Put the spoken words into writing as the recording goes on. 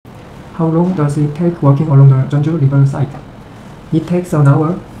How long does it take walking along the Jeonju River side? It takes an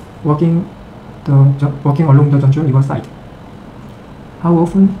hour walking along the Jeonju River side. How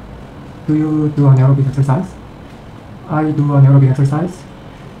often do you do an aerobic exercise? I do an aerobic exercise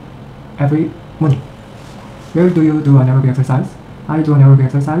every morning. Where do you do an aerobic exercise? I do an aerobic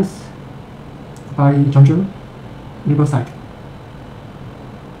exercise by Jeonju River side.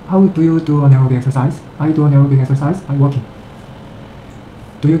 How do you do an aerobic exercise? I do an aerobic exercise by walking.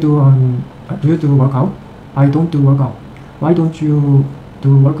 Do you do workout? I don't do workout. Why don't you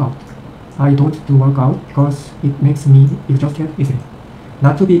do workout? I don't do workout because it makes me exhausted easily.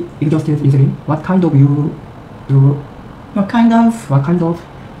 Not to be exhausted easily. What kind of do you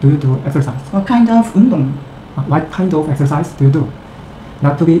do exercise? What kind of 운동? What kind of exercise do you do?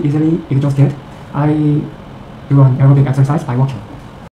 Not to be easily exhausted, I do an aerobic exercise by walking.